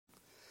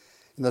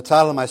And the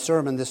title of my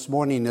sermon this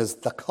morning is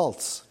The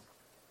Cults.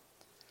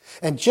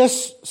 And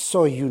just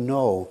so you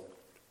know,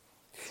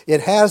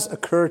 it has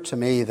occurred to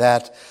me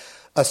that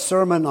a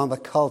sermon on the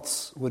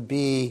cults would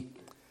be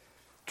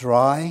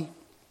dry,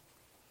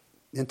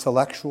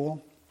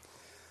 intellectual,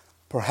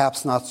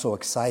 perhaps not so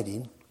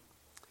exciting.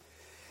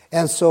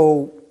 And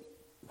so,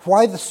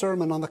 why the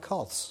sermon on the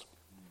cults?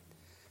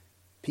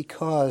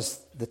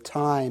 Because the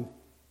time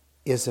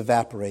is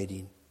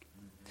evaporating.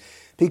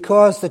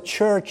 Because the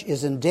church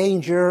is in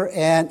danger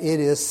and it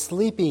is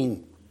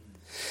sleeping.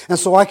 And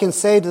so I can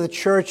say to the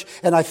church,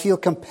 and I feel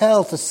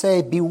compelled to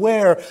say,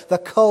 beware, the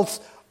cults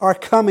are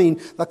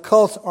coming. The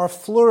cults are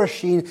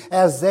flourishing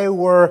as they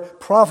were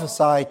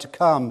prophesied to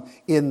come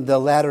in the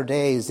latter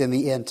days, in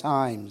the end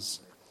times.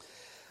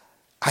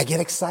 I get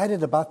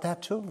excited about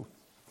that too.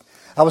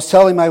 I was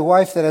telling my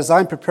wife that as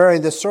I'm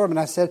preparing this sermon,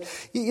 I said,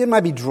 it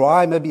might be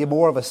dry, maybe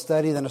more of a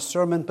study than a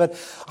sermon, but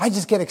I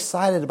just get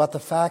excited about the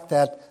fact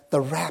that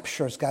the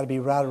rapture has got to be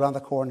right around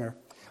the corner.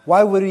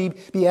 Why would he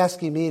be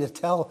asking me to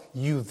tell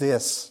you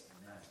this?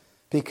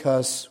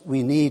 Because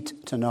we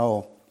need to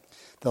know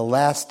the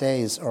last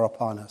days are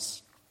upon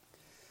us.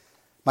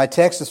 My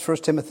text is 1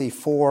 Timothy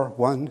 4,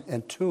 1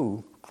 and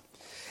 2,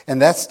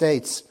 and that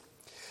states,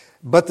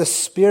 "But the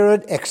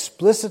Spirit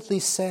explicitly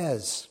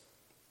says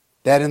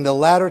that in the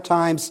latter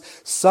times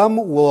some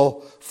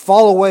will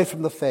fall away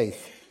from the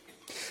faith,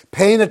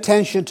 paying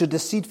attention to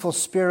deceitful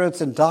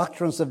spirits and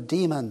doctrines of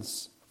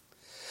demons,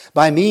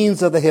 by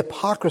means of the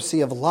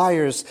hypocrisy of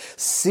liars,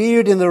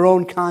 seared in their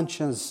own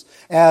conscience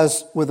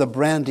as with a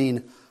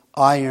branding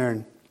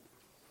iron."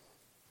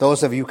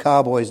 Those of you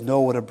cowboys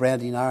know what a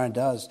branding iron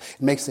does.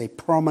 It makes a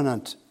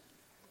permanent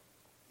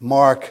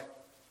mark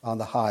on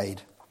the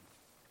hide.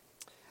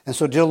 And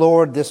so, dear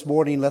Lord, this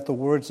morning let the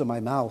words of my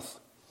mouth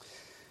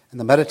and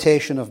the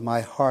meditation of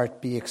my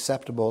heart be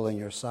acceptable in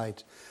your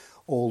sight,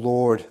 O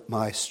Lord,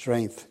 my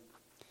strength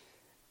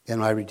and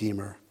my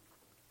Redeemer.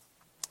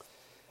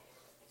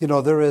 You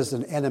know, there is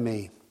an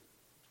enemy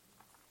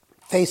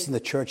facing the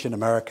church in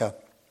America,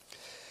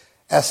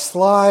 as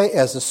sly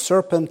as a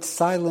serpent,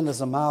 silent as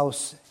a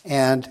mouse,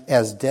 and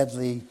as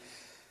deadly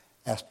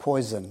as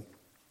poison.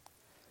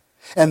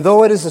 And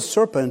though it is a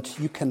serpent,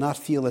 you cannot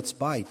feel its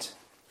bite.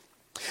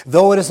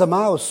 Though it is a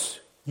mouse,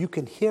 you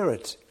can hear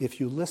it if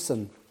you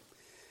listen.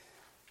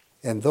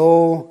 And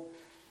though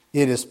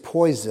it is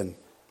poison,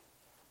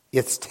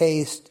 its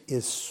taste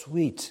is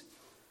sweet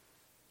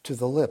to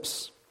the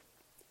lips.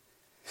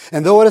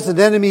 And though it is an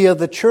enemy of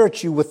the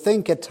church, you would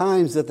think at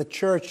times that the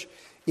church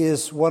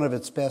is one of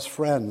its best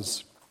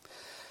friends.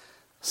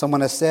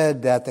 Someone has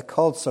said that the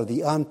cults are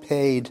the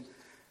unpaid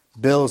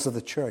bills of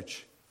the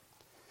church.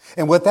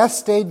 And what that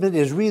statement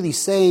is really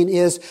saying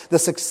is the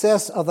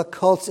success of the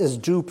cults is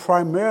due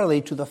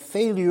primarily to the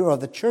failure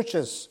of the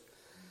churches.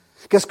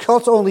 Because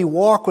cults only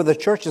walk where the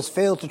churches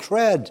fail to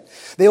tread.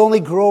 They only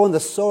grow in the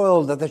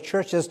soil that the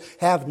churches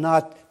have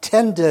not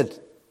tended.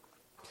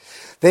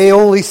 They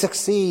only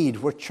succeed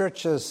where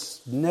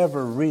churches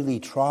never really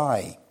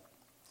try.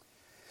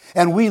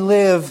 And we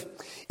live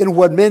in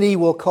what many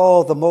will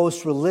call the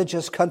most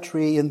religious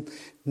country and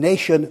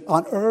nation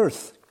on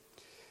earth.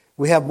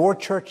 We have more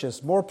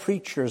churches, more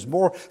preachers,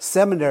 more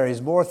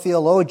seminaries, more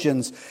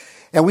theologians,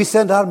 and we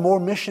send out more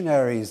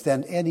missionaries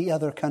than any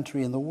other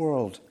country in the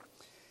world.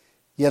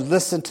 Yet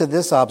listen to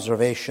this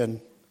observation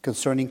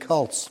concerning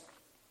cults.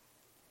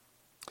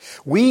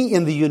 We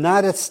in the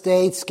United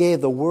States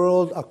gave the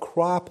world a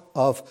crop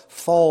of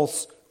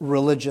false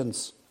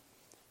religions.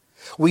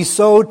 We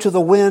sowed to the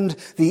wind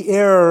the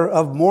error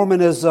of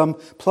Mormonism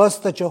plus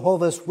the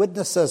Jehovah's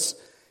Witnesses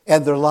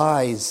and their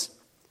lies.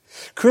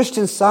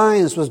 Christian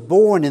Science was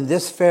born in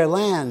this fair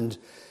land,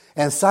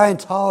 and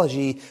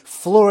Scientology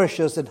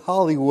flourishes in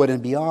Hollywood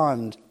and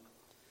beyond.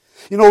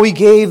 You know, we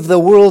gave the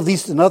world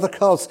these and other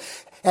cults,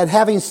 and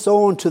having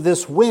sown to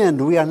this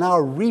wind, we are now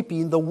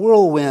reaping the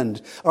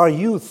whirlwind. Our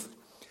youth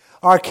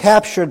are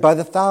captured by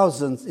the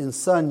thousands in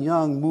Sun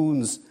Myung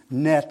Moon's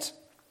net.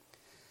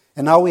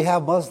 And now we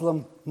have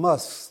Muslim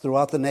mosques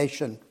throughout the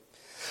nation.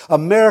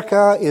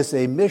 America is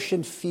a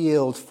mission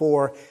field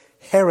for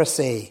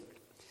heresy.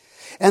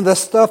 And the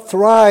stuff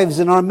thrives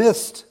in our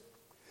midst.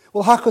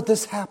 Well, how could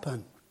this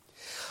happen?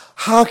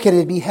 How can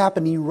it be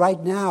happening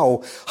right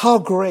now? How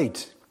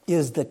great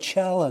is the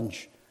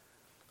challenge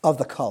of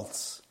the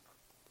cults?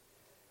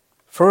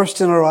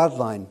 First, in our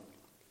outline,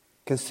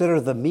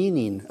 consider the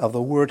meaning of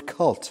the word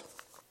cult.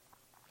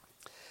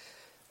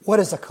 What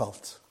is a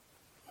cult?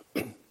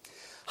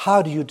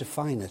 How do you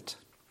define it?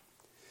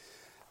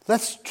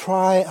 Let's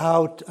try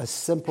out a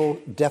simple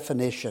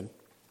definition.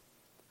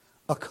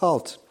 A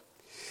cult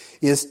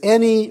is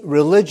any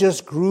religious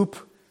group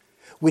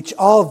which,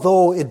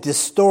 although it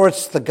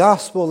distorts the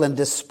gospel and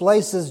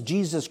displaces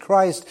Jesus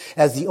Christ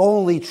as the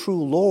only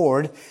true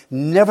Lord,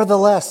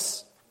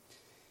 nevertheless,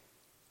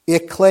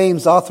 it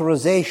claims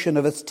authorization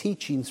of its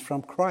teachings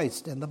from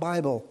Christ and the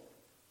Bible.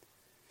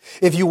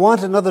 If you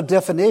want another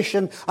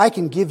definition, I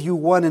can give you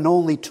one in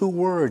only 2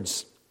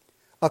 words.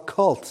 A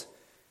cult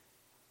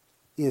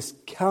is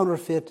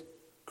counterfeit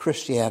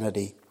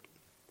Christianity.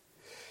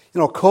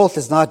 Cult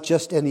is not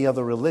just any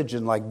other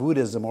religion like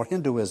Buddhism or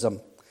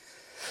Hinduism.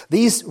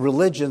 These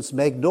religions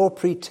make no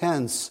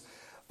pretense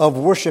of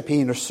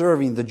worshiping or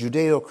serving the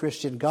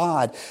Judeo-Christian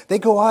God. They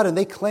go out and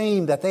they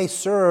claim that they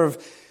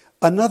serve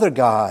another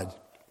God.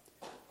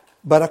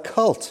 But a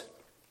cult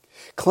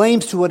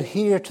claims to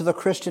adhere to the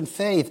Christian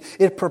faith.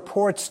 It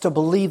purports to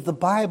believe the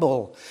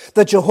Bible.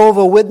 The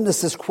Jehovah's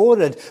Witnesses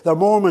quote it, the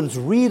Mormons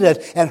read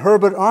it, and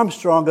Herbert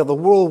Armstrong of the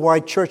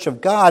Worldwide Church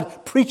of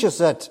God preaches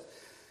it.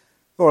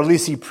 Or at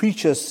least he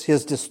preaches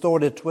his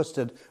distorted,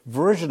 twisted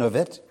version of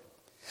it.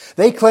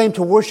 They claim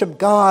to worship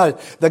God,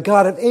 the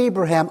God of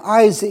Abraham,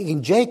 Isaac,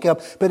 and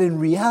Jacob, but in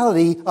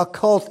reality, a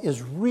cult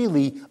is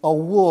really a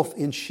wolf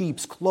in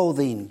sheep's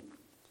clothing.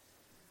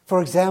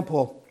 For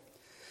example,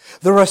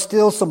 there are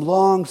still some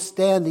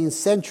long-standing,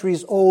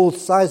 centuries-old,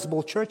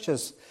 sizable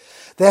churches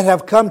that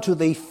have come to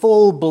the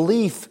full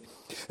belief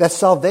that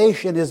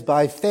salvation is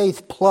by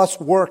faith plus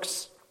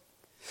works.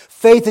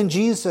 Faith in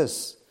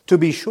Jesus, to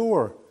be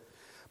sure,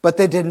 but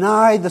they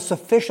deny the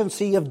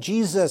sufficiency of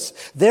Jesus.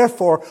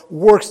 Therefore,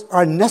 works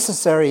are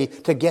necessary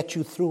to get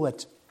you through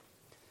it.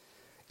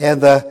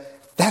 And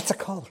that's a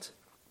cult.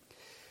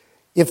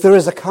 If there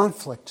is a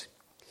conflict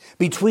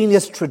between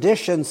its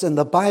traditions and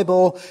the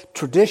Bible,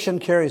 tradition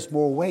carries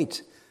more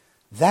weight.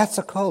 That's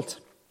a cult.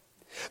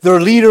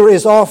 Their leader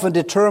is often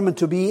determined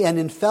to be an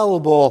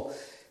infallible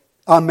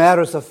on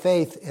matters of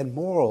faith and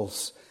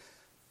morals.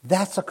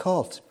 That's a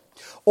cult.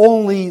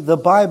 Only the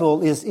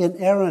Bible is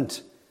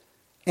inerrant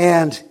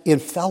and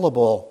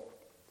infallible.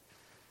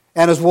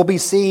 And as we'll be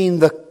seeing,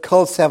 the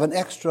cults have an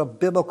extra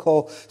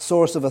biblical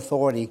source of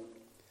authority.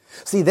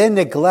 See, they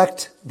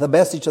neglect the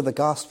message of the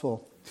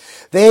gospel.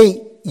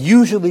 They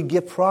usually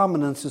give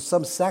prominence to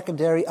some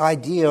secondary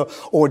idea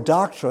or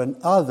doctrine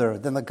other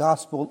than the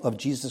gospel of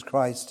Jesus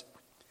Christ.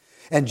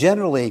 And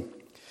generally,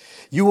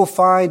 you will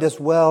find as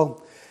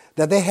well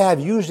that they have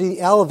usually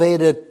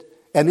elevated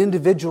an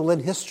individual in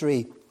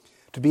history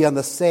to be on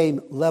the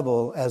same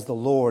level as the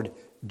Lord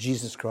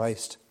Jesus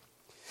Christ.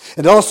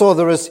 And also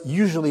there is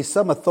usually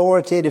some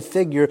authoritative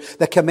figure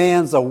that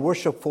commands a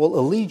worshipful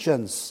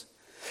allegiance.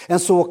 And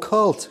so a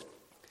cult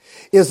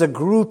is a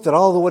group that,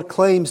 although it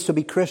claims to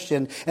be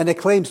Christian, and it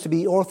claims to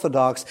be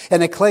Orthodox,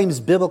 and it claims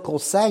biblical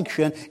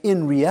sanction,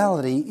 in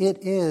reality it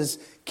is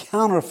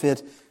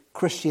counterfeit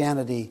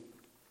Christianity.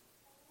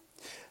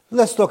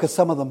 Let's look at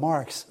some of the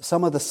marks,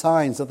 some of the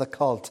signs of the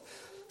cult.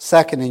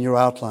 Second in your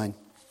outline.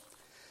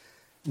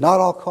 Not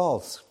all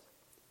cults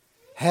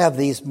have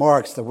these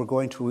marks that we're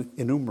going to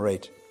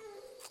enumerate.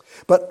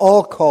 But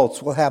all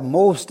cults will have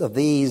most of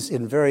these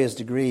in various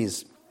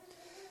degrees.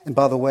 And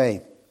by the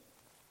way,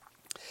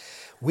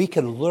 we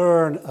can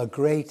learn a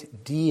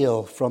great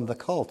deal from the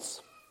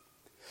cults.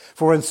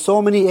 For in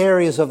so many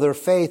areas of their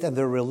faith and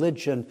their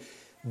religion,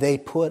 they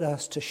put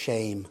us to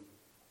shame.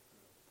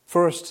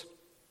 First,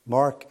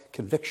 mark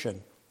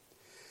conviction.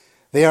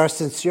 They are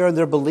sincere in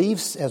their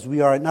beliefs as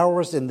we are in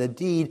ours, and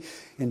indeed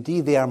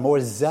they are more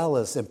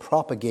zealous in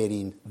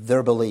propagating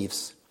their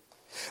beliefs.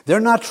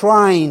 They're not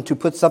trying to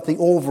put something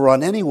over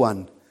on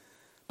anyone,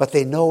 but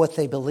they know what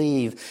they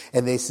believe,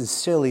 and they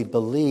sincerely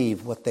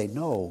believe what they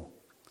know.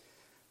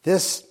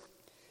 This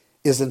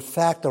is in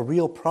fact a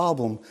real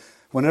problem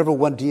whenever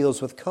one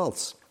deals with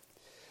cults.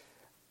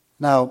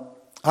 Now,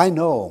 I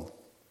know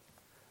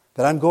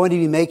that I'm going to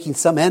be making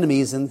some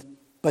enemies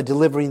by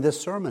delivering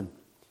this sermon.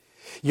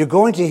 You're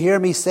going to hear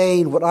me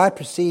saying what I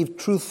perceive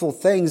truthful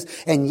things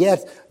and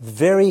yet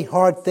very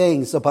hard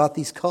things about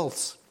these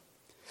cults.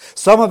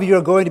 Some of you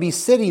are going to be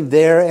sitting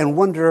there and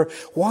wonder,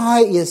 why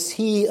is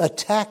he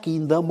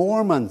attacking the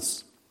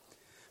Mormons?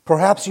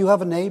 Perhaps you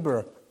have a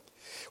neighbor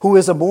who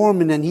is a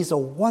Mormon and he's a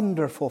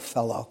wonderful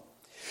fellow.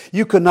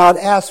 You could not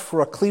ask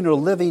for a cleaner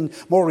living,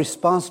 more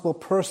responsible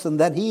person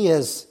than he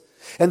is.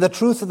 And the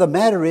truth of the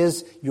matter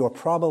is, you're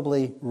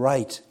probably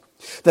right.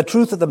 The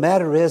truth of the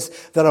matter is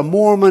that a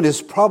Mormon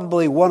is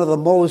probably one of the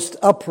most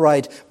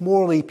upright,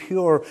 morally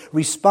pure,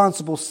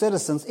 responsible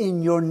citizens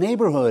in your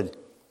neighborhood.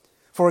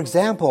 For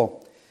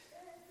example,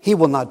 he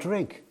will not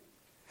drink.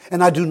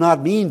 And I do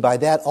not mean by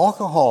that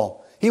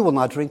alcohol. He will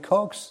not drink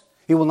Cokes.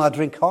 He will not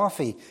drink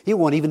coffee. He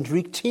won't even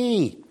drink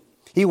tea.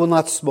 He will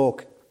not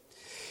smoke.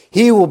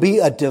 He will be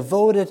a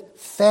devoted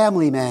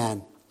family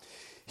man.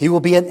 He will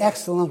be an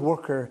excellent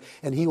worker,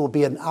 and he will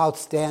be an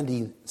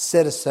outstanding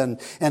citizen.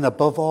 And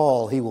above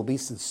all, he will be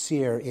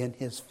sincere in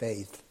his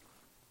faith.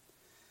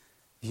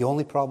 The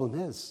only problem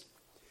is,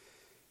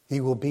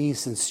 he will be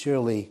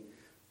sincerely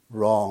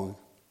wrong.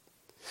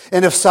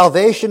 And if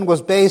salvation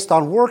was based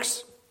on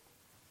works,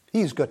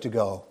 he's good to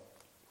go.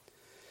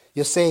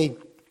 You see,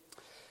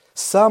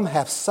 some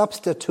have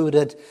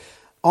substituted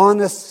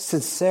honest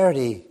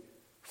sincerity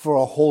for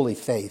a holy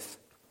faith.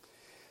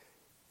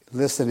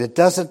 Listen, it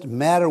doesn't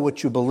matter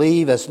what you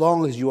believe as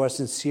long as you are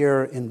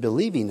sincere in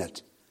believing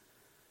it.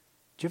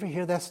 Did you ever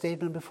hear that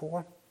statement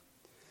before?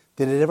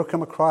 Did it ever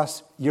come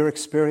across your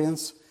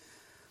experience?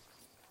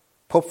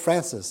 Pope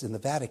Francis in the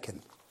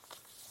Vatican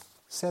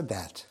said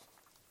that.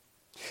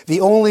 The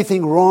only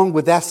thing wrong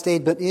with that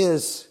statement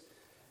is,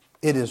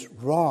 it is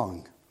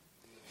wrong.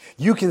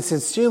 You can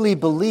sincerely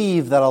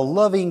believe that a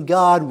loving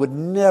God would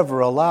never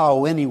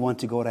allow anyone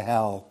to go to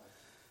hell.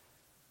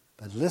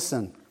 But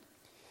listen,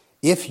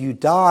 if you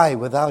die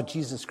without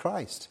Jesus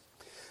Christ,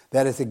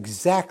 that is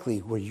exactly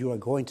where you are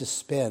going to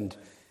spend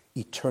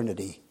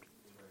eternity.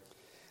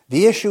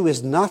 The issue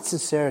is not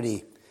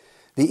sincerity.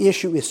 The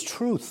issue is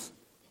truth.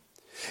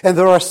 And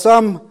there are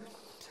some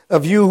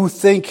of you who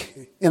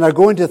think and are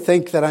going to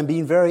think that I'm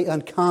being very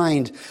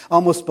unkind,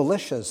 almost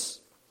malicious.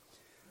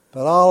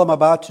 But all I'm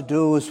about to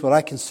do is what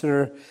I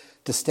consider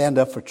to stand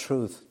up for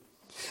truth.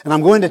 And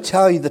I'm going to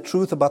tell you the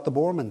truth about the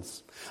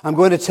Mormons. I'm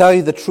going to tell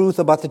you the truth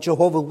about the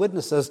Jehovah's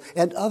Witnesses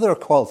and other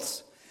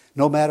cults,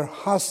 no matter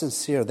how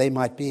sincere they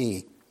might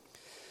be.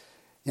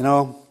 You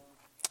know,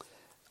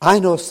 I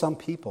know some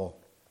people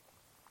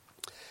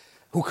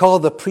who call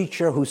the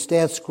preacher who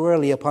stands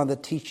squarely upon the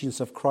teachings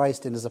of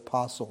Christ and his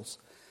apostles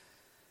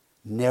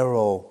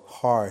narrow,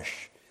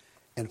 harsh,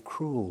 and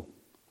cruel.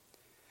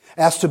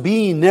 As to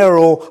being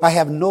narrow, I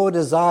have no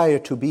desire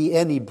to be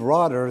any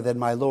broader than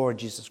my Lord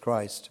Jesus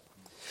Christ.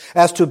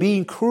 As to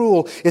being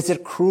cruel, is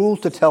it cruel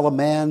to tell a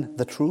man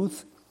the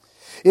truth?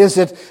 Is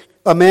it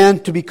a man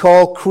to be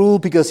called cruel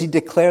because he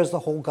declares the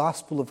whole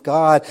gospel of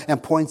God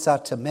and points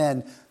out to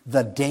men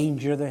the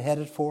danger they're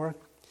headed for?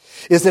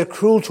 Is it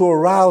cruel to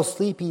arouse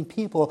sleeping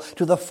people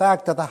to the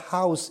fact that the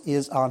house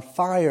is on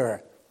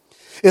fire?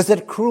 Is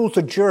it cruel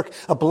to jerk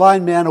a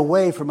blind man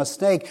away from a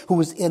snake who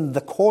is in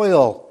the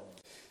coil?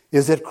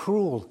 Is it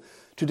cruel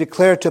to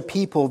declare to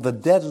people the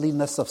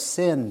deadliness of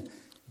sin,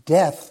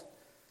 death,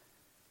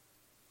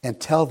 and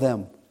tell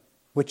them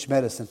which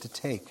medicine to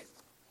take?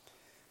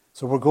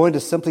 So we're going to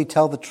simply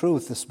tell the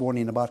truth this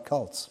morning about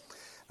cults.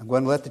 I'm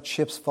going to let the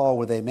chips fall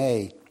where they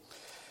may.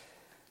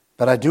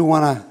 But I do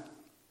want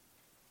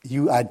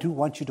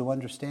you to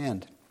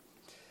understand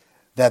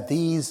that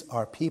these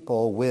are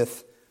people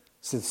with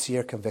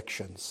sincere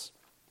convictions.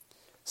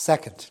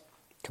 Second,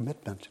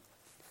 commitment.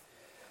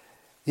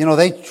 You know,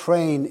 they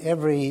train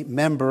every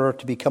member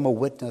to become a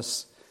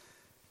witness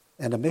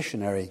and a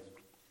missionary.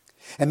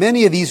 And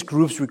many of these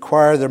groups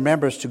require their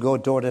members to go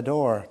door to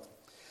door.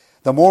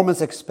 The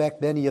Mormons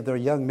expect many of their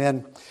young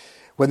men,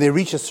 when they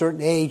reach a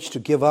certain age, to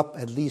give up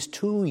at least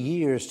 2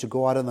 years to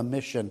go out on the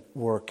mission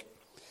work.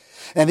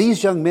 And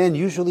these young men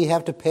usually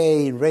have to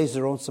pay and raise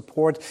their own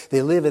support.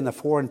 They live in a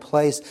foreign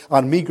place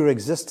on meager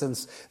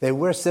existence. They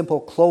wear simple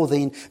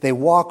clothing. They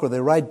walk or they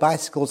ride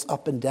bicycles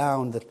up and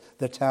down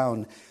the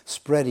town,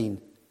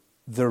 spreading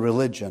their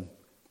religion,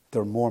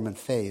 their Mormon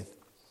faith.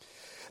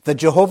 The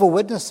Jehovah's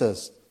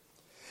Witnesses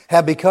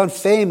have become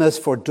famous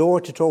for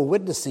door-to-door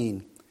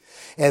witnessing,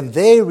 and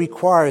they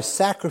require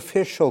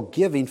sacrificial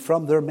giving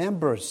from their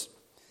members.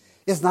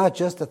 It's not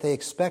just that they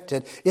expect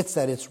it, it's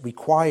that it's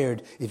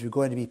required if you're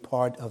going to be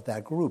part of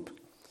that group.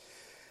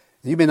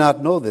 You may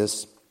not know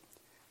this,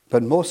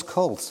 but most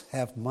cults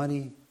have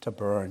money to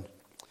burn.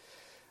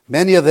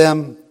 Many of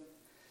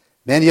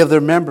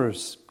their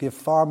members give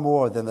far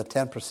more than the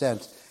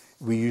 10%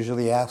 we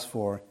usually ask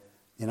for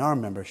in our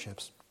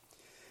memberships.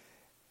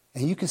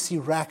 And you can see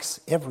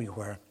racks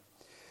everywhere.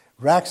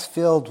 Racks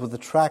filled with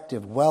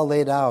attractive, well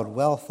laid out,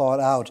 well thought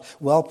out,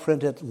 well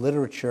printed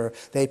literature.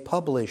 They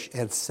publish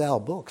and sell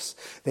books.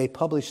 They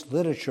publish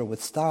literature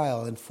with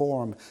style and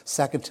form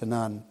second to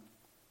none.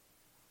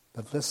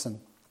 But listen,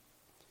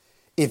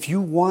 if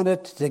you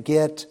wanted to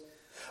get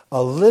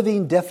a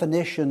living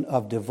definition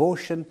of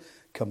devotion,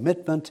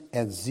 commitment,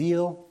 and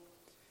zeal,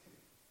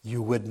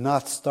 you would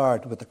not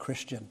start with the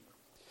Christian.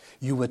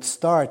 You would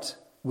start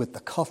with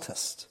the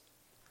cultist.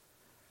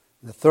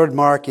 The third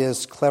mark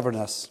is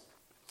cleverness.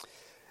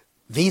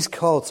 These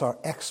cults are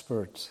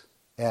expert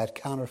at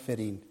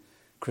counterfeiting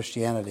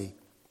Christianity.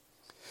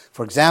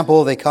 For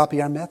example, they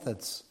copy our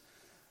methods.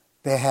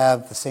 They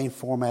have the same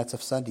formats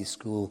of Sunday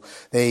school.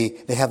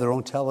 They have their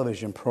own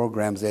television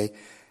programs. They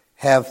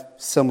have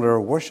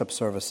similar worship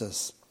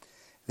services.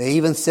 They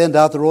even send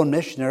out their own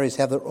missionaries,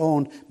 have their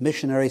own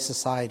missionary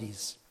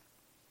societies.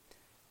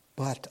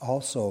 But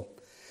also,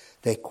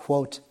 they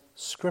quote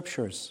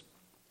scriptures.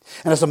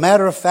 And as a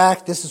matter of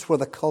fact, this is where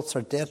the cults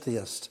are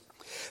deadliest.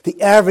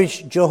 The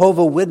average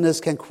Jehovah's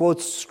Witness can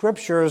quote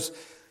scriptures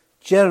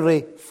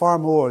generally far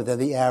more than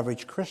the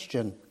average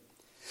Christian.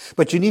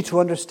 But you need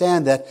to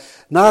understand that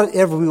not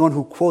everyone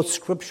who quotes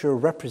scripture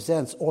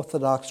represents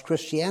Orthodox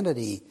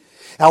Christianity.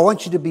 I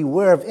want you to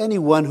beware of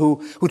anyone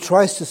who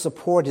tries to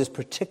support his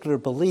particular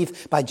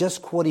belief by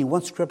just quoting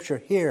one scripture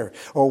here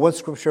or one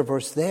scripture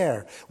verse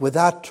there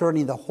without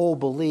turning the whole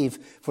belief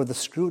for the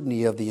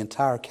scrutiny of the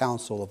entire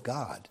counsel of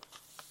God.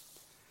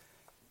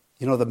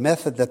 You know, the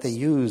method that they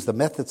use, the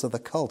methods of the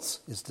cults,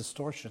 is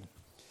distortion.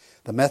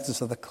 The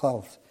methods of the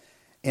cult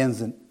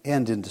end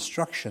in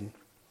destruction.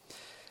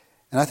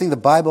 And I think the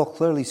Bible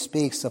clearly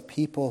speaks of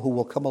people who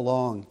will come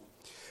along,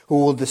 who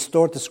will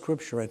distort the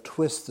Scripture and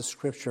twist the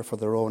Scripture for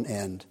their own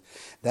end.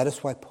 That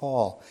is why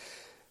Paul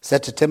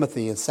said to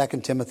Timothy in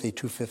 2 Timothy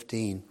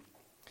 2:15,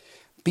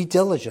 "Be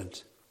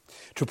diligent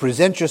to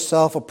present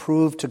yourself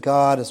approved to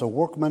God as a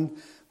workman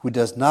who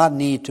does not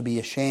need to be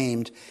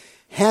ashamed,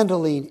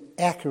 handling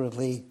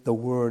accurately the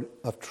word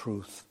of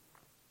truth."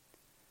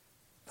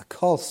 The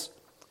cults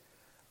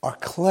are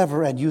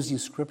clever at using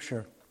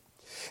Scripture.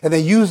 And they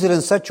use it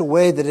in such a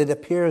way that it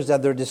appears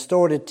that their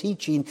distorted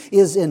teaching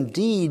is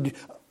indeed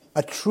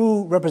a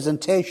true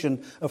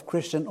representation of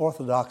Christian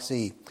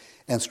orthodoxy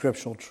and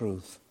scriptural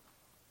truth.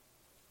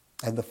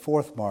 And the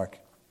fourth mark,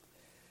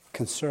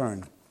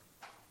 concern.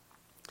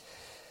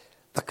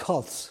 The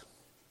cults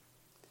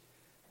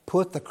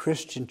put the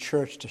Christian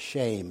church to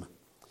shame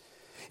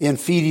in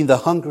feeding the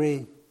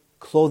hungry,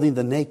 clothing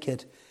the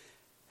naked,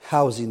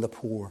 housing the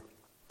poor.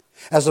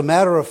 As a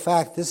matter of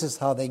fact, this is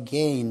how they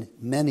gain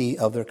many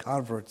of their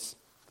converts.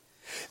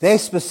 They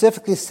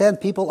specifically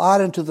send people out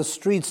into the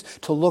streets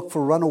to look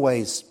for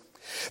runaways.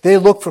 They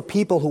look for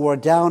people who are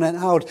down and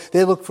out.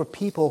 They look for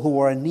people who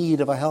are in need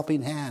of a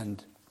helping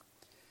hand.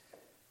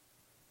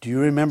 Do you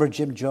remember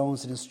Jim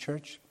Jones and his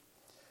church?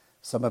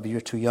 Some of you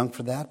are too young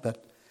for that,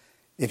 but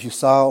if you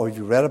saw or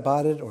you read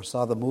about it or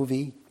saw the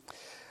movie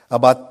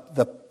about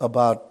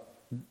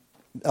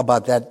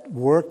that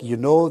work, you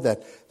know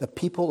that the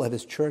people of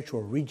his church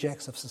were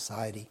rejects of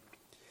society,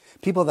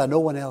 people that no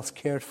one else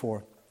cared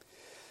for.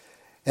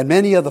 And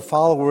many of the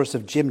followers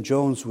of Jim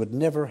Jones would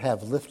never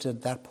have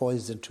lifted that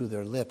poison to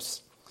their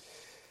lips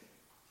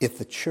if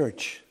the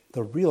church,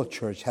 the real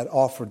church, had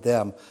offered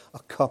them a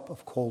cup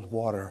of cold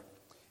water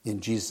in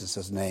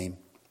Jesus' name.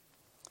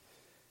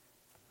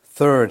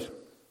 Third,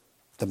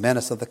 the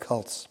menace of the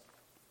cults.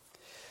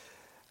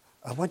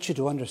 I want you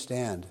to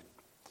understand,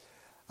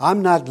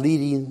 I'm not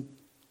leading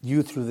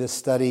you through this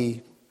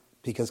study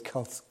because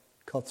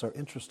cults are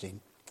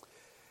interesting,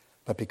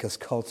 but because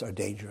cults are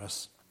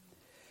dangerous.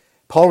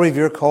 Paul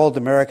Revere called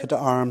America to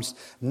arms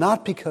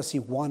not because he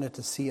wanted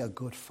to see a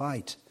good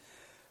fight,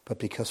 but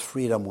because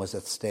freedom was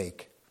at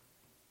stake.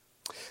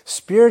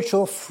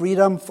 Spiritual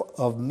freedom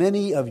of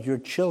many of your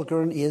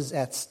children is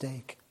at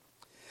stake.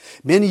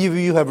 Many of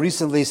you have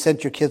recently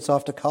sent your kids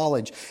off to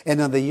college,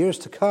 and in the years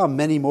to come,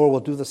 many more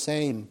will do the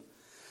same.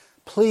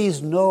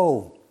 Please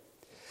know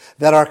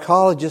that our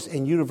colleges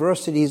and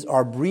universities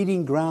are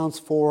breeding grounds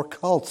for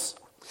cults.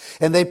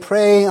 And they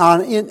prey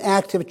on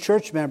inactive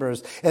church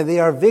members, and they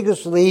are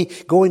vigorously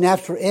going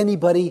after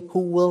anybody who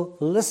will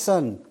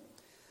listen.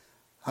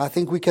 I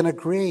think we can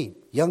agree,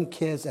 young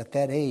kids at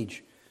that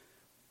age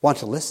want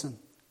to listen,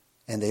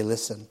 and they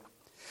listen.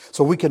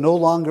 So we can no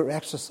longer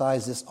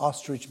exercise this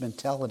ostrich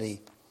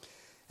mentality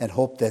and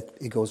hope that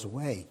it goes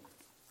away.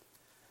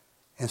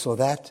 And so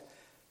that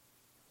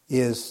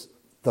is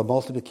the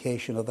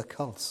multiplication of the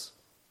cults,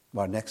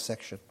 our next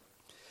section.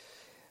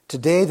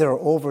 Today, there are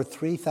over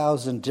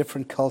 3,000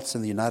 different cults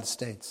in the United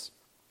States.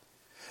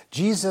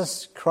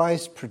 Jesus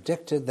Christ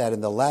predicted that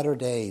in the latter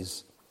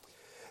days,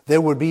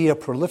 there would be a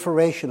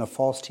proliferation of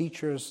false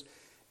teachers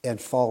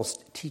and false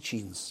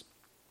teachings.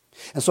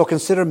 And so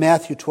consider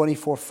Matthew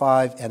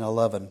 24:5 and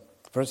 11.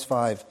 Verse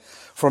 5,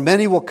 "For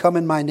many will come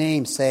in my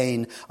name,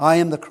 saying, I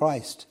am the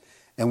Christ,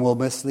 and will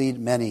mislead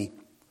many."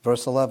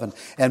 Verse 11,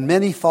 "And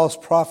many false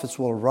prophets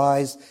will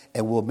arise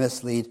and will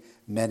mislead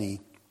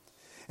many."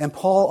 And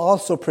Paul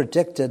also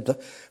predicted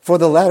for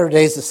the latter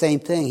days the same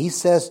thing. He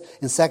says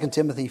in 2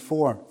 Timothy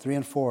 4:3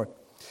 and 4,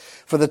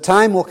 "For the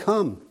time will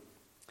come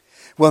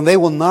when they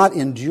will not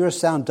endure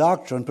sound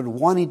doctrine, but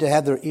wanting to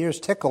have their ears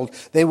tickled,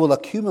 they will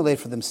accumulate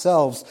for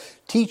themselves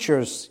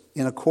teachers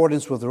in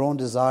accordance with their own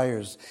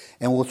desires,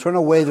 and will turn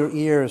away their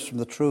ears from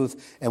the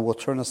truth and will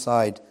turn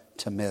aside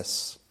to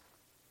myths."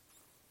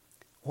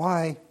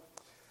 Why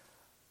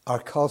are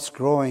cults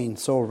growing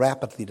so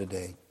rapidly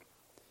today?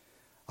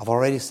 I've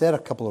already said a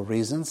couple of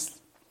reasons.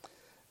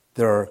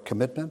 Their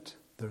commitment,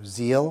 their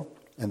zeal,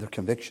 and their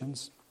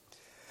convictions.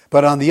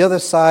 But on the other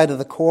side of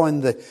the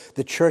coin,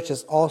 the church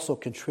has also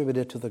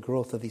contributed to the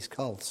growth of these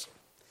cults.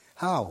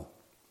 How?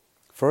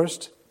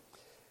 First,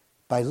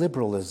 by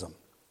liberalism.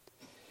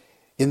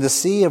 In the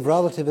sea of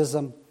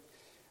relativism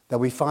that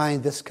we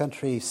find this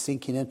country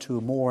sinking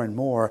into more and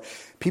more,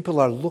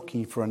 people are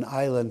looking for an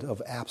island of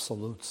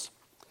absolutes.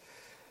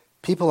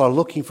 People are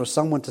looking for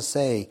someone to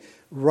say,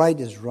 right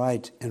is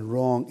right and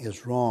wrong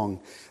is wrong.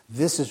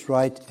 This is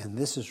right and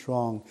this is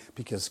wrong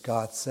because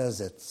God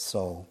says it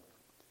so.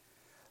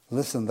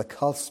 Listen, the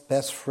cult's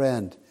best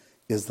friend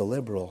is the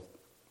liberal.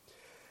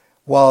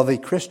 While the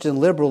Christian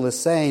liberal is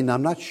saying,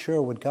 I'm not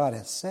sure what God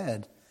has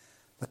said,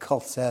 the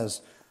cult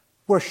says,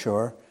 we're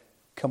sure,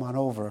 come on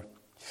over.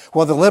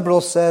 While the liberal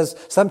says,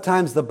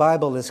 sometimes the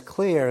Bible is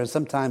clear and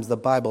sometimes the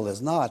Bible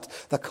is not,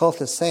 the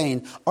cult is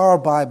saying, our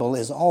Bible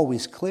is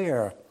always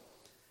clear,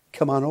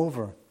 come on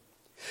over.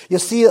 You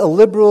see, a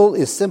liberal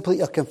is simply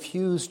a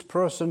confused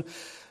person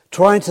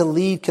trying to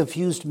lead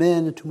confused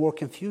men into more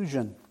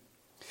confusion.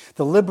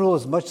 The liberal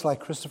is much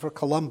like Christopher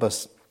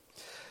Columbus.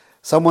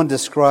 Someone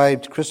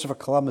described Christopher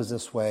Columbus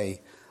this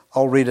way.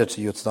 I'll read it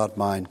to you, it's not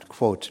mine.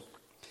 Quote,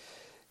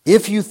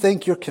 "If you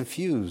think you're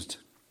confused,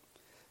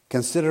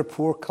 consider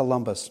poor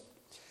Columbus.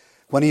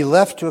 When he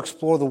left to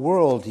explore the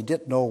world, he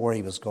didn't know where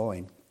he was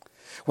going.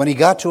 When he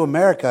got to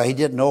America, he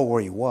didn't know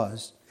where he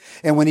was.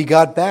 And when he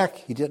got back,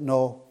 he didn't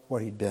know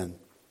where he'd been."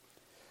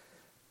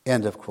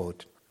 End of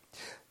quote.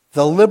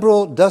 The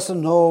liberal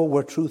doesn't know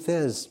where truth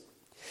is.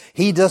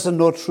 He doesn't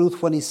know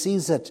truth when he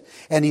sees it,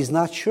 and he's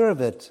not sure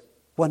of it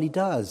when he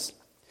does.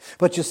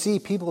 But you see,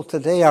 people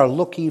today are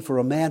looking for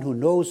a man who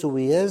knows who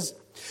he is,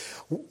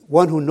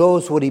 one who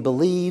knows what he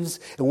believes,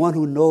 and one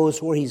who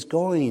knows where he's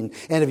going.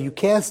 And if you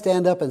can't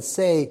stand up and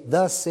say,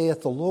 "Thus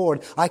saith the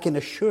Lord," I can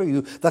assure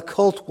you the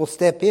cult will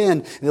step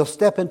in. They'll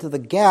step into the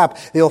gap.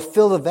 They'll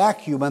fill the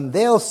vacuum, and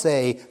they'll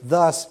say,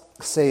 "Thus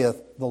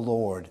saith the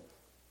Lord."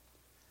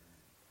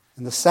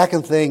 And the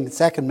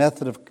second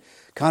method of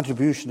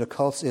contribution to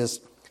cults is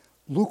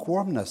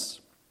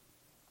lukewarmness.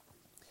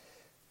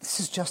 This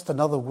is just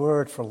another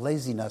word for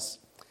laziness,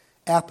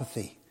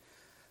 apathy,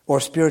 or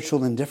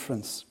spiritual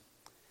indifference.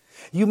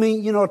 Too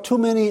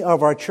many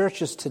of our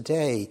churches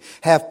today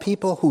have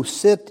people who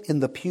sit in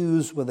the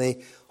pews with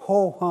a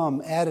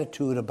ho-hum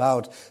attitude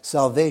about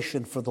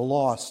salvation for the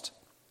lost.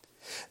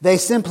 They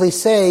simply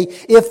say,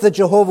 if the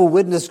Jehovah's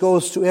Witness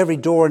goes to every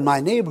door in my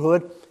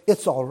neighborhood,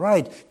 it's all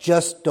right,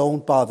 just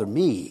don't bother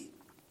me.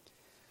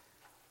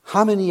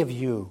 How many of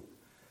you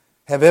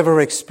have ever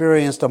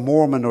experienced a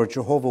Mormon or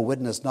Jehovah's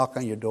Witness knock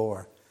on your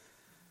door?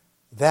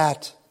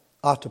 That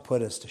ought to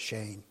put us to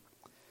shame.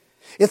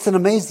 It's an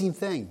amazing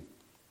thing.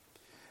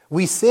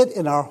 We sit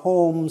in our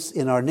homes,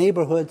 in our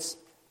neighborhoods,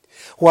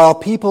 while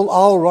people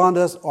all around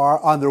us are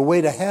on their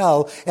way to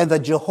hell, and the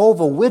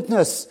Jehovah's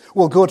Witness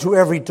will go to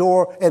every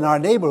door in our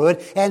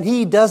neighborhood, and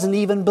he doesn't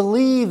even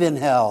believe in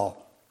hell.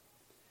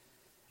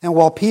 And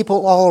while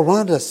people all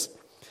around us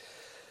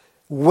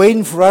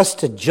waiting for us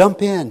to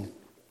jump in.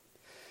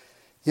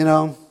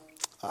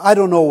 I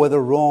don't know whether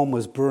Rome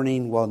was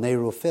burning while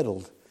Nero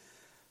fiddled,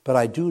 but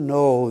I do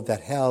know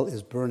that hell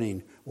is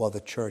burning while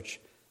the church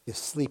is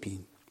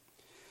sleeping.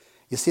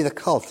 You see, the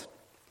cult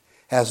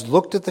has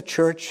looked at the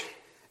church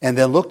and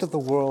then looked at the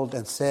world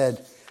and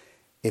said,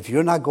 if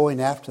you're not going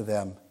after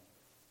them,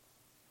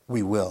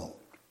 we will.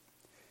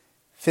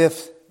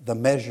 Fifth, the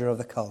measure of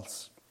the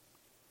cults.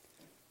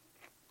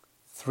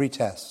 3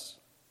 tests.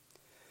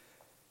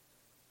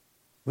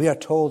 We are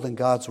told in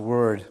God's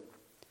Word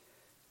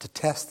to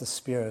test the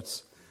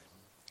spirits,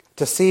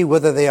 to see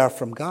whether they are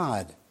from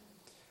God.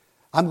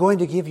 I'm going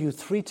to give you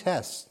 3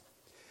 tests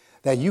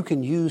that you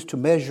can use to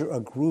measure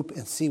a group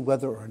and see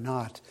whether or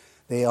not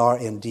they are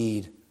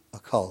indeed a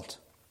cult.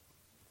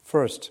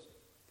 First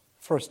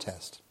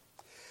test.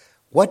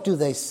 What do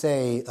they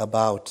say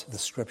about the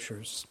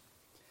Scriptures?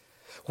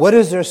 What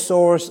is their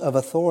source of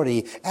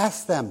authority?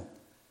 Ask them.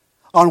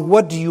 On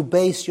what do you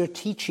base your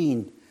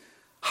teaching?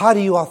 How do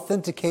you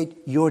authenticate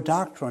your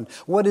doctrine?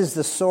 What is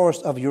the source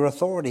of your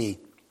authority?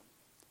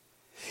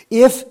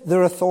 If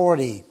their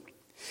authority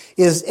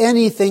is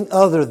anything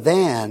other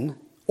than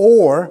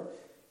or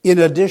in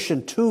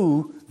addition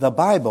to the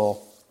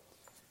Bible,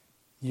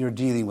 you're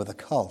dealing with a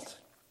cult.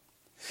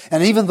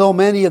 And even though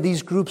many of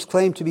these groups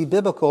claim to be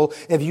biblical,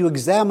 if you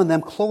examine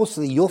them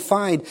closely, you'll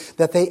find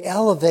that they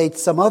elevate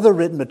some other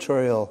written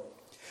material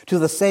to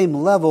the same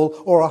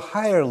level or a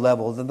higher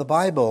level than the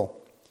Bible.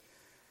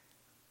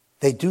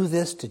 They do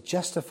this to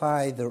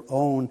justify their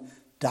own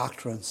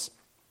doctrines.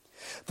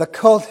 The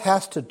cult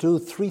has to do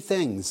 3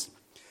 things: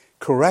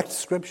 correct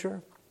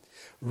Scripture,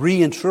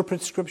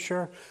 reinterpret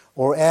Scripture,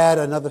 or add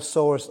another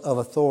source of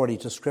authority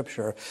to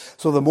Scripture.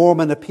 So the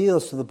Mormon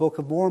appeals to the Book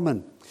of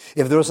Mormon.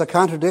 If there's a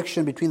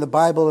contradiction between the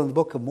Bible and the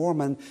Book of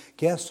Mormon,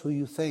 guess who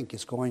you think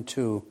is going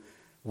to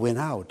win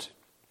out?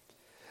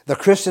 The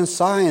Christian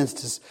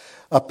Science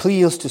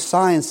appeals to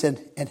science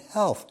and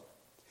health.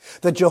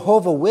 The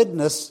Jehovah's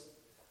Witness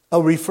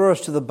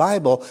refers to the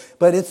Bible,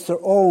 but it's their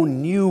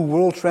own New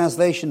World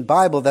Translation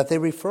Bible that they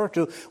refer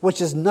to,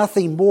 which is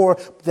nothing more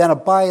than a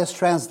biased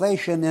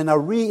translation and a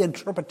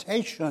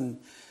reinterpretation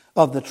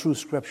of the true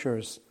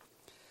Scriptures.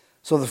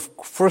 So the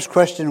first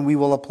question we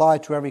will apply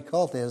to every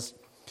cult is,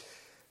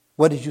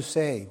 what did you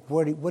say?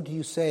 What do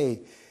you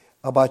say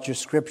about your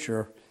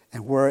Scripture,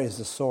 and where is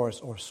the source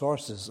or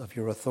sources of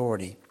your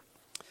authority?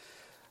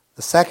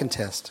 The second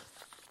test,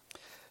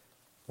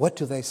 what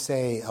do they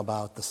say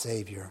about the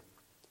Savior?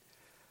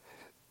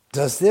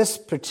 Does this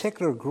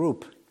particular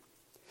group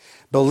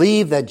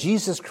believe that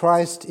Jesus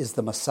Christ is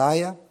the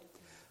Messiah,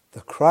 the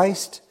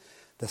Christ,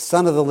 the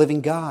Son of the living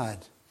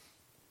God?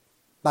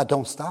 Now,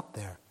 don't stop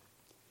there.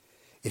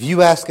 If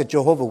you ask a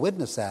Jehovah's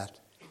Witness that,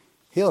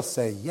 he'll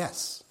say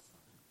yes.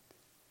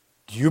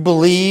 Do you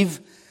believe,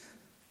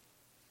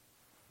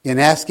 in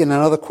asking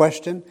another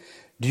question,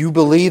 do you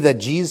believe that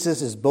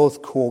Jesus is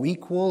both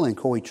co-equal and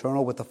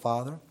co-eternal with the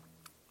Father?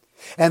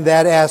 And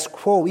that as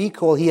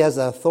co-equal, he has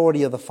the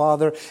authority of the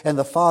Father, and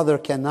the Father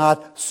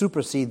cannot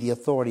supersede the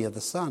authority of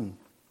the Son.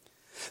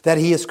 That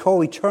he is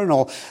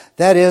co-eternal,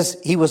 that is,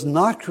 he was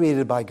not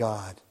created by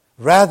God.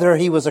 Rather,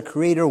 he was a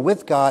creator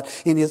with God,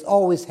 and he has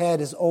always had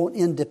his own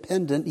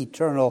independent,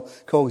 eternal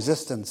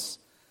coexistence.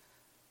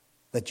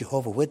 The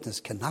Jehovah's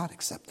Witness cannot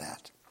accept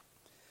that.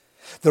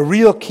 The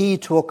real key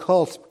to a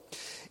cult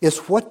is,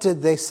 what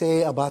did they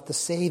say about the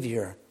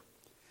Savior?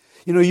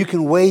 You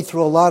can wade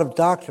through a lot of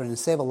doctrine and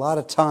save a lot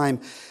of time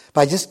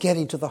by just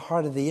getting to the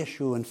heart of the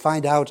issue and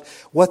find out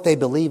what they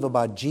believe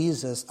about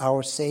Jesus,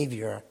 our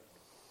Savior.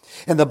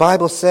 And the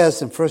Bible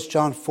says in 1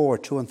 John 4,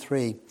 2 and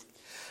 3,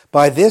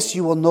 By this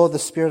you will know the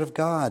Spirit of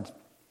God.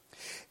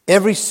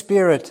 Every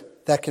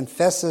spirit that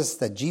confesses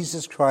that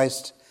Jesus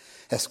Christ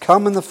has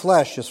come in the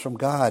flesh is from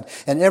God,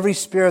 and every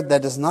spirit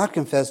that does not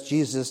confess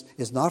Jesus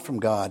is not from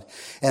God.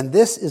 And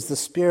this is the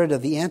spirit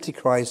of the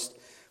Antichrist,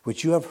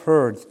 which you have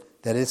heard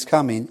that is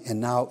coming and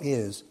now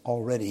is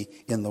already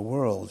in the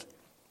world.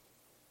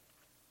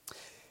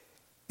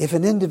 If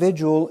an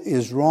individual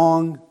is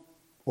wrong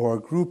or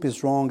a group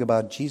is wrong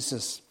about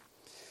Jesus,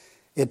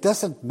 it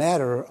doesn't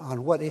matter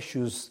on what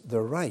issues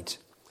they're right.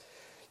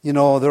 You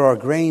know, there are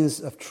grains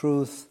of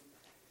truth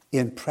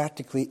in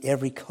practically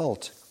every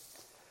cult.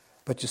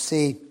 But you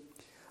see,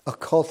 a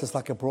cult is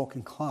like a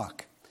broken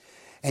clock.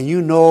 And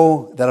you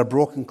know that a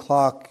broken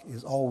clock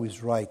is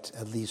always right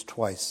at least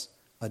twice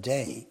a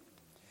day.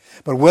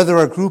 But whether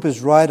a group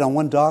is right on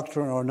one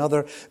doctrine or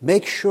another,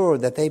 make sure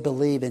that they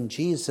believe in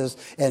Jesus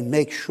and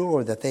make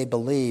sure that they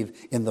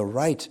believe in the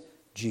right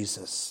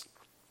Jesus.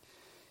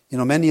 You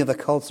know, many of the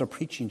cults are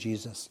preaching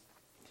Jesus.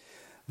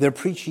 They're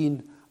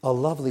preaching a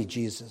lovely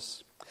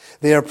Jesus.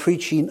 They are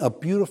preaching a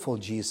beautiful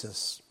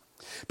Jesus.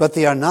 But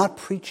they are not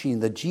preaching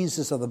the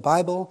Jesus of the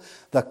Bible,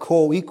 the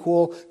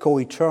co-equal,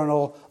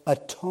 co-eternal,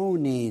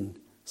 atoning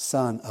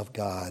Son of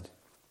God.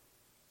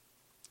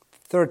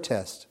 Third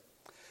test.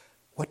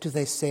 What do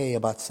they say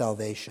about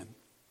salvation?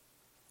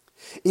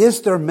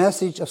 Is their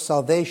message of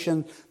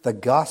salvation the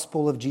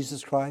gospel of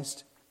Jesus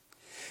Christ?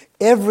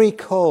 Every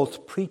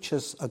cult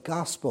preaches a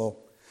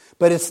gospel,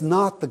 but it's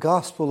not the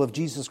gospel of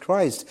Jesus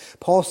Christ.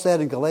 Paul said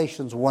in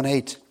Galatians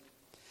 1:8,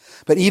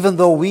 "But even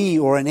though we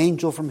or an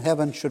angel from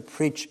heaven should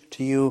preach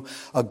to you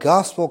a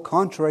gospel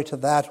contrary to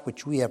that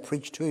which we have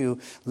preached to you,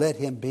 let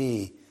him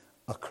be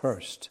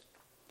accursed."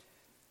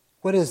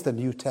 What is the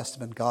New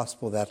Testament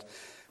gospel that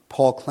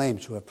Paul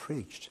claims to have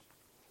preached?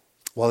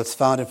 Well, it's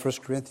found in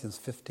 1 Corinthians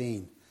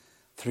 15,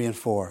 3 and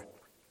 4.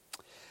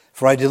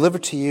 "For I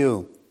delivered to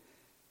you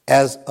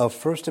as of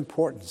first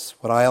importance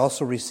what I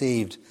also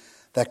received,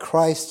 that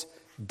Christ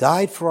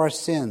died for our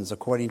sins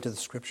according to the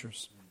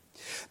Scriptures,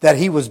 that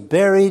he was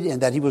buried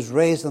and that he was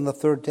raised on the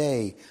third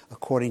day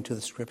according to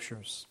the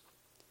Scriptures."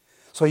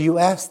 So you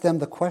ask them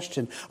the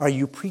question, are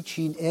you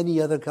preaching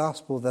any other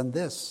gospel than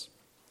this?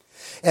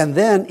 And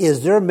then,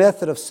 is their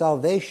method of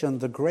salvation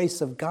the grace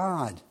of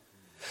God?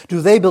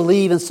 Do they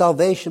believe in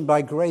salvation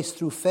by grace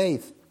through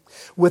faith,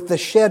 with the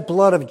shed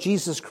blood of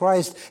Jesus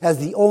Christ as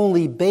the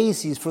only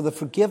basis for the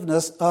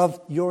forgiveness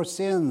of your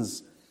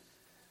sins?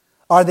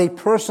 Are they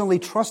personally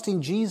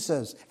trusting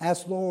Jesus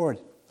as Lord?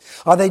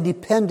 Are they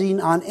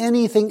depending on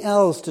anything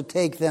else to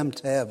take them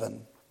to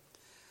heaven?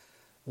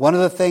 One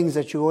of the things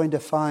that you're going to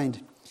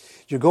find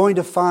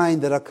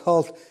that a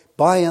cult,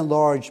 by and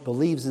large,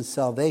 believes in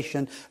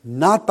salvation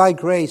not by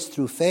grace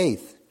through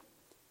faith,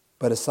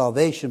 but a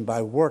salvation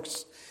by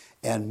works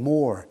and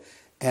more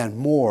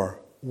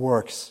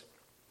works.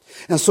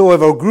 And so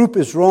if a group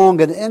is wrong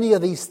in any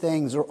of these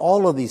things or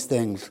all of these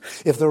things,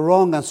 if they're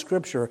wrong on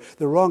Scripture,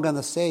 they're wrong on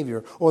the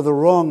Savior, or they're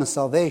wrong on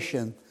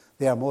salvation,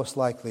 they are most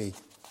likely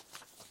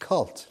a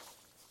cult.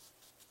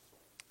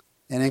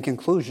 And in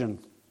conclusion,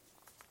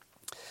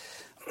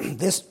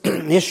 this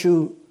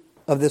issue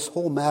of this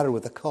whole matter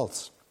with the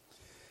cults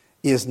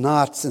is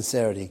not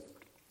sincerity.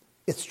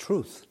 It's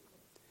truth.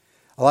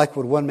 I like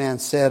what one man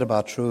said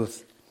about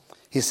truth.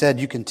 He said,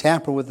 you can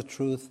tamper with the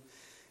truth,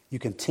 you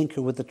can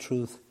tinker with the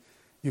truth,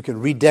 you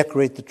can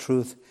redecorate the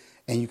truth,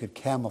 and you can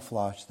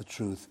camouflage the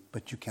truth,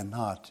 but you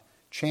cannot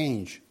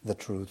change the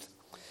truth.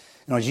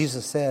 You know,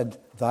 Jesus said,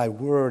 "Thy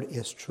word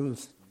is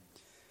truth."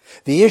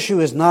 The issue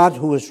is not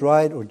who is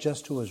right or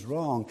just who is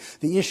wrong.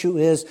 The issue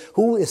is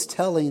who is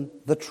telling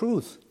the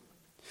truth.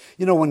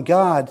 You know, when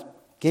God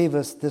gave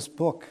us this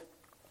book,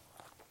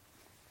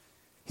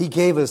 He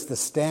gave us the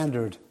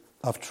standard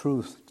of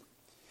truth.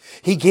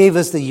 He gave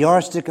us the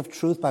yardstick of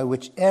truth by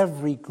which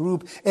every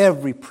group,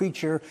 every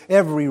preacher,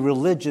 every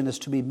religion is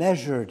to be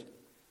measured.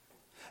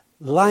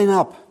 Line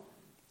up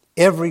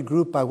every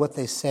group by what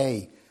they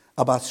say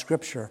about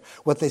Scripture,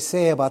 what they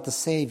say about the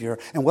Savior,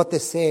 and what they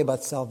say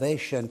about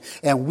salvation,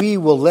 and we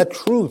will let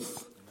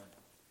truth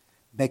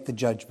make the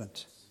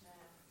judgment.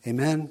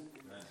 Amen?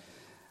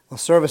 Well,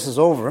 service is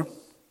over.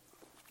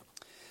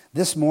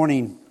 This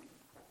morning,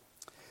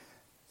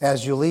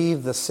 as you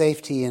leave the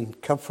safety and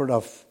comfort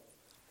of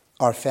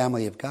our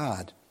family of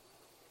God,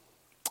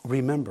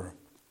 remember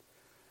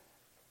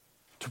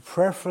to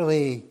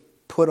prayerfully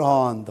put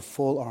on the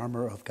full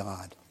armor of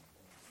God.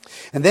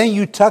 And then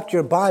you tuck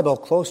your Bible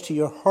close to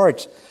your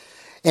heart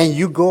and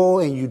you go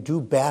and you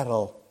do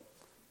battle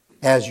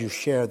as you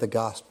share the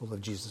gospel of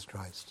Jesus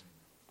Christ.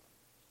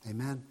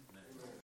 Amen.